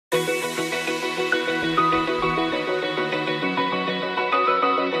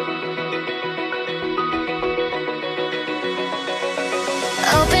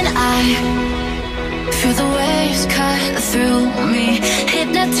high, feel the waves cut through me,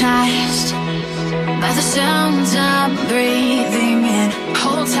 hypnotized by the sounds I'm breathing in.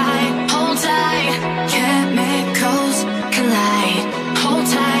 Hold tight, chemicals collide. Hold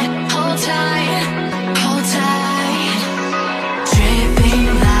tight, hold tight, hold tight. Dripping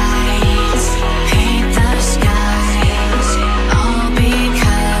lights paint the skies, all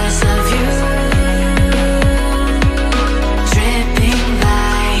because of you. Dripping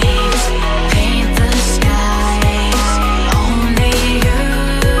lights paint the skies, only you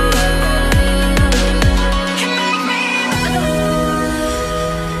can make me move.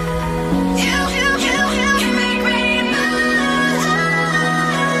 You can make me move.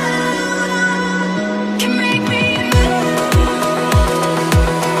 Can make me move.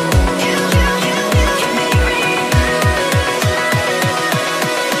 You can make me move.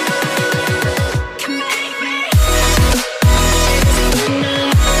 Can make me.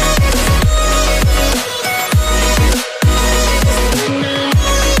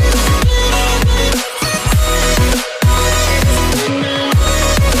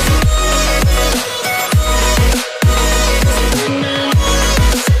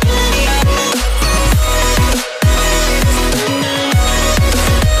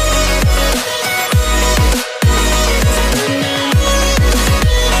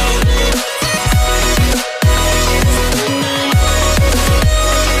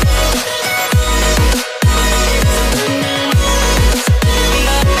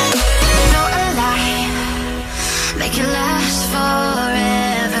 No alive, make it last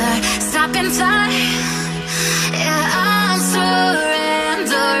forever. Stop in time, yeah, I'm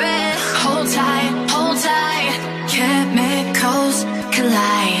surrendering. Hold tight, chemicals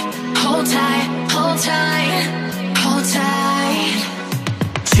collide. Hold tight, hold tight, hold tight.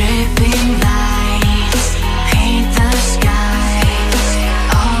 Dripping lights paint the skies,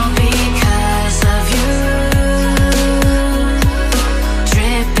 all because of you.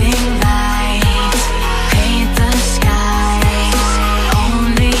 Dripping lights paint the skies,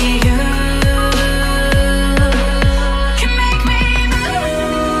 only you can make me move.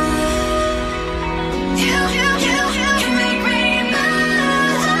 You can make me move.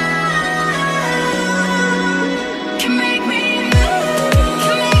 Can make me move.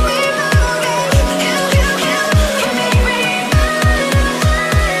 Can make me move. You can make me move.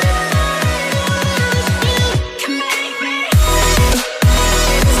 Can make me.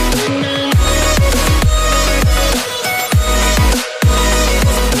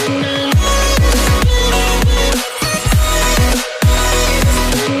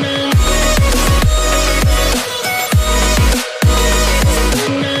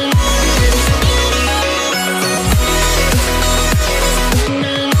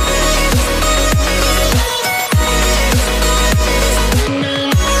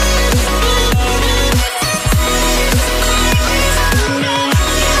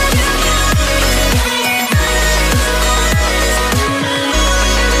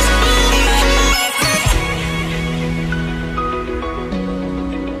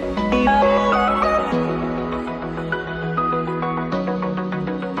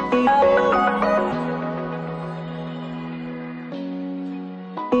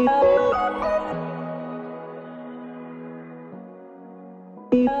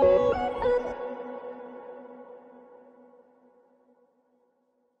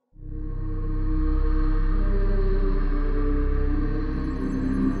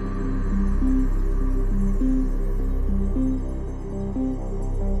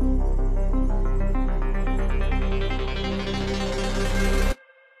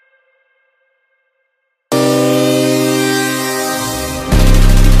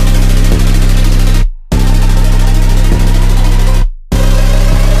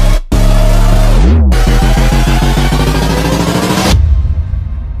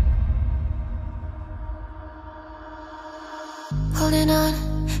 Holding on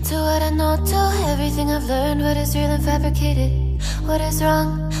to what I know, to everything I've learned. What is real and fabricated? What is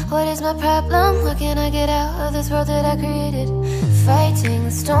wrong? What is my problem? How can I get out of this world that I created? Fighting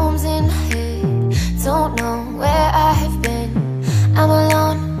the storms in my head, don't know where I have been. I'm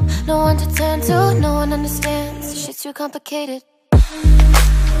alone, no one to turn to, no one understands. Shit's too complicated.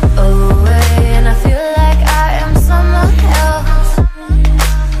 Away, and I feel like I am someone else.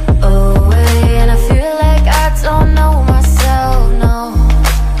 Away, and I feel like I don't know myself, no.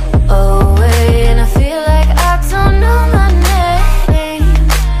 Away, and I feel like I don't know my name.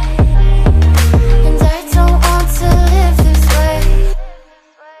 And I don't want to live this way.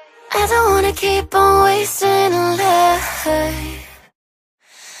 I don't wanna keep on wasting a life.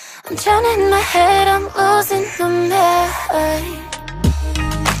 I'm drowning in my head, I'm losing my mind.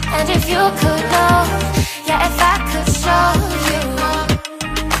 And if you could know, yeah, if I could show you,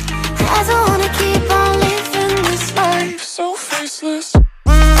 I don't wanna keep on living this life so faceless.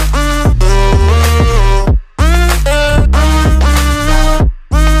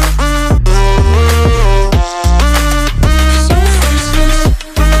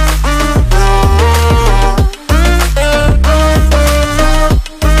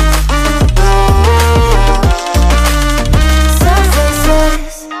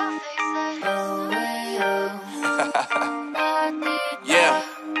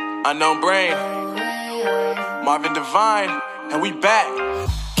 Unknown Brain, Marvin Devine, and we back.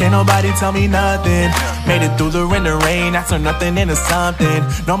 Can't nobody tell me nothing. Made it through the rain and rain, I turn nothing into something.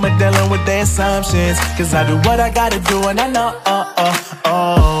 No more dealing with their assumptions, cause I do what I gotta do and I know,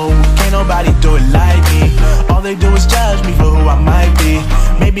 can't nobody do it like me. All they do is judge me for who I might be.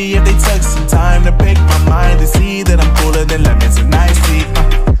 Maybe if they took some time to pick my mind to see that I'm cooler than lemons and iced tea.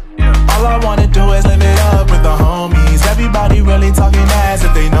 All I wanna do is live it up with the homies. Everybody really talking as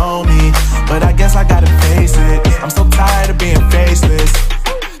if they know me, but I guess I gotta face it. I'm so tired of being faceless.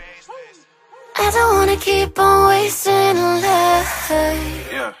 I don't wanna keep on wasting a life.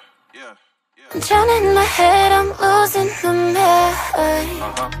 I'm drowning in my head, I'm losing the mind.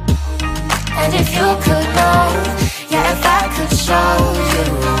 And if you could know, yeah, if I could show you,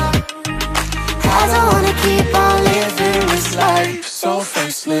 I don't wanna keep on living this life so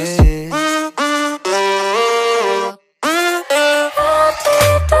faceless.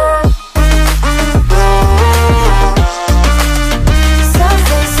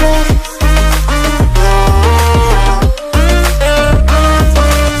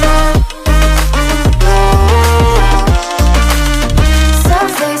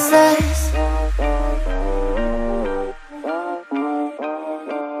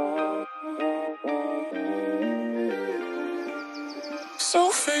 So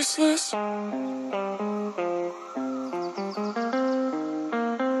faceless.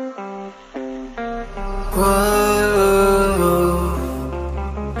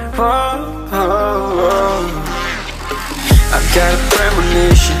 I've got a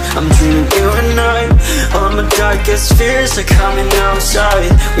premonition, I'm dreaming you and I. All my darkest fears are coming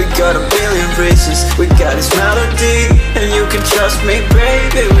outside. We got a billion races, we got this melody, and you can trust me,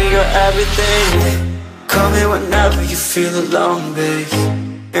 baby, we got everything. Call me whenever you feel alone, babe,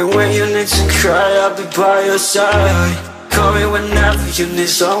 and when you need to cry, I'll be by your side. Call me whenever you need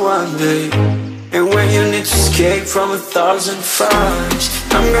someone, babe, and when you need to escape from 1,000 fires.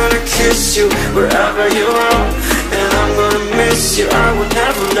 I'm gonna kiss you wherever you are, and I'm gonna miss you, I will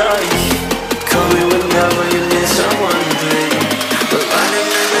never lie. Call me whenever you need someone, babe. We're running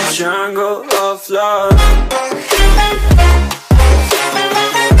in the jungle of love.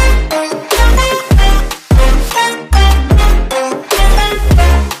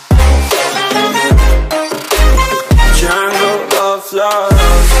 Love.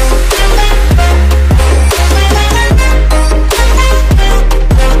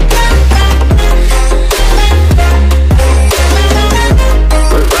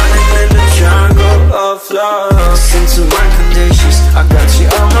 We're running in the jungle of love. Listen to my conditions, I got you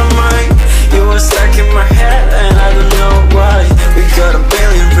on my mind. You were stuck in my head and I don't know why. We got a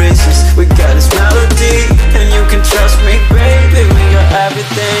billion races, we got this melody, and you can trust me, baby, we got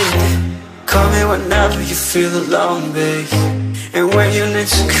everything. Call me whenever you feel alone, babe, and when you need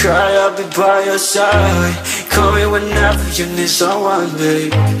to cry, I'll be by your side. Call me whenever you need someone,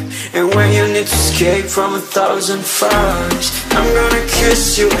 babe, and when you need to escape from 1,000 fires. I'm gonna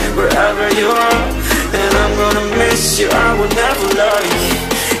kiss you wherever you are, and I'm gonna miss you, I will never lie.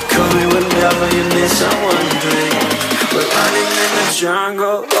 Call me whenever you need someone, babe. We're running in the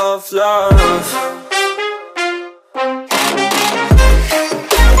jungle of love.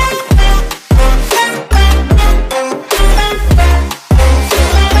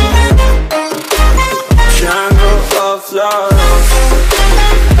 Love.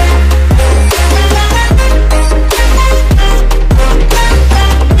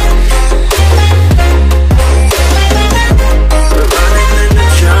 We're running in the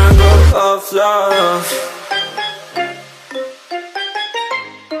jungle of love.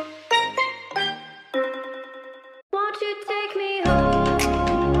 Won't you take me home?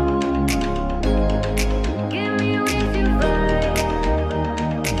 Give me wings to fly.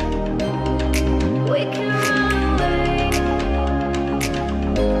 We can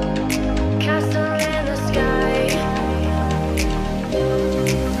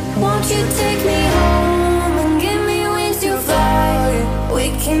won't you take me home and give me wings to fly? We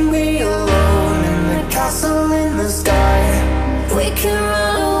can be alone in the castle in the sky. We can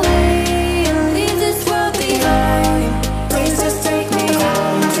run away and leave this world behind. Please just take me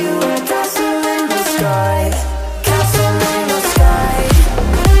home to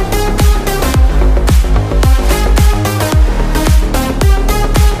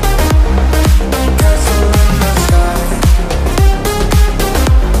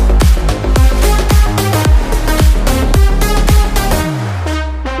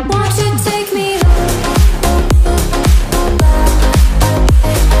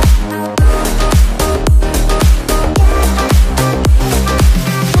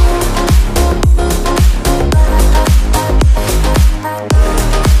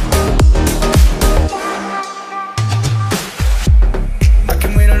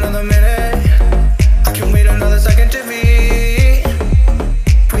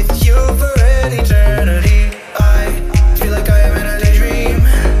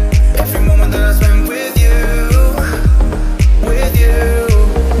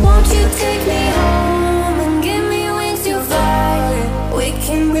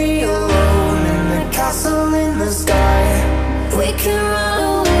run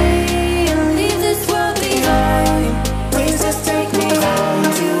away and leave this world behind. Please just take me home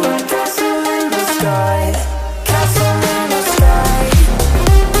to a castle in the sky. Castle in the sky.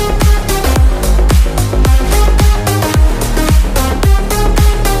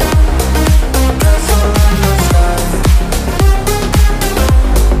 Castle in the sky.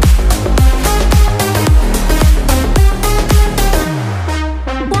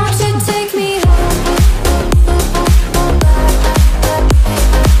 Won't you take me home?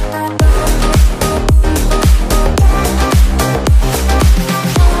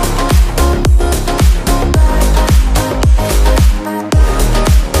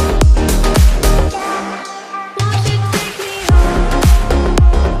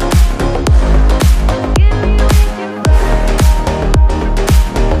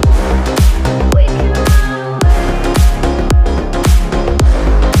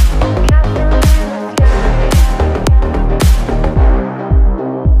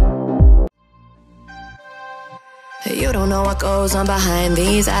 You don't know what goes on behind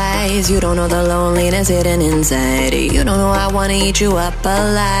these eyes. You don't know the loneliness hidden inside. You don't know I wanna eat you up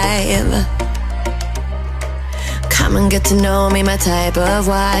alive. Come and get to know me, my type of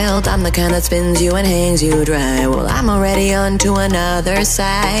wild. I'm the kind that spins you and hangs you dry. Well, I'm already on to another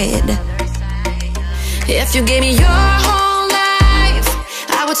side. If you gave me your whole life,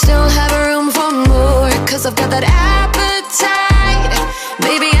 I would still have room for more. Cause I've got that appetite.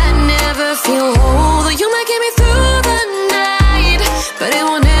 Baby, I never feel whole. You might get me through the night, but it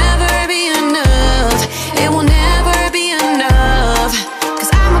will never be enough. It will never be enough. Cause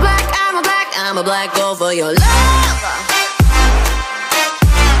I'm a black girl for your love.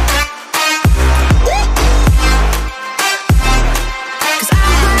 Cause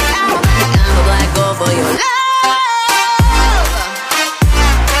I'm a black girl for your love.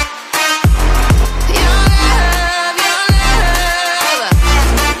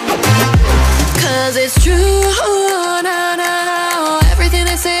 It's true, na na na. Everything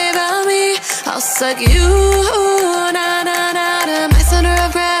they say about me, I'll suck you, na na na, my center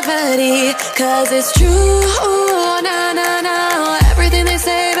of gravity. Cause it's true, na na na. Everything they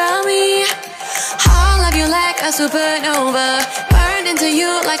say about me, I'll love you like a supernova, burned into you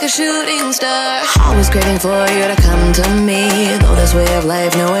like a shooting star. Always craving for you to come to me. Though this way of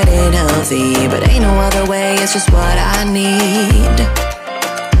life, no, it ain't healthy, but ain't no other way, it's just what I need.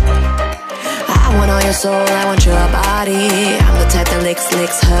 I want all your soul, I want your body. I'm the type that licks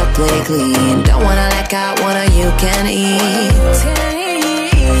her plate clean. Don't wanna let out, wanna you can eat.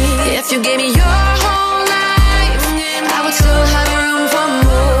 If you gave me your whole life, I would still have room for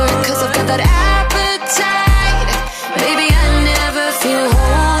more. Cause I've got that appetite. Baby, I never feel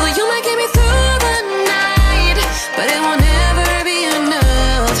whole. You might get me through the night, but it will never be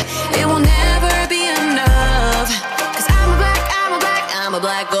enough. It will never be enough. Cause I'm a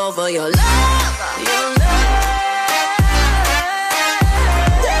black girl for your love. Your love.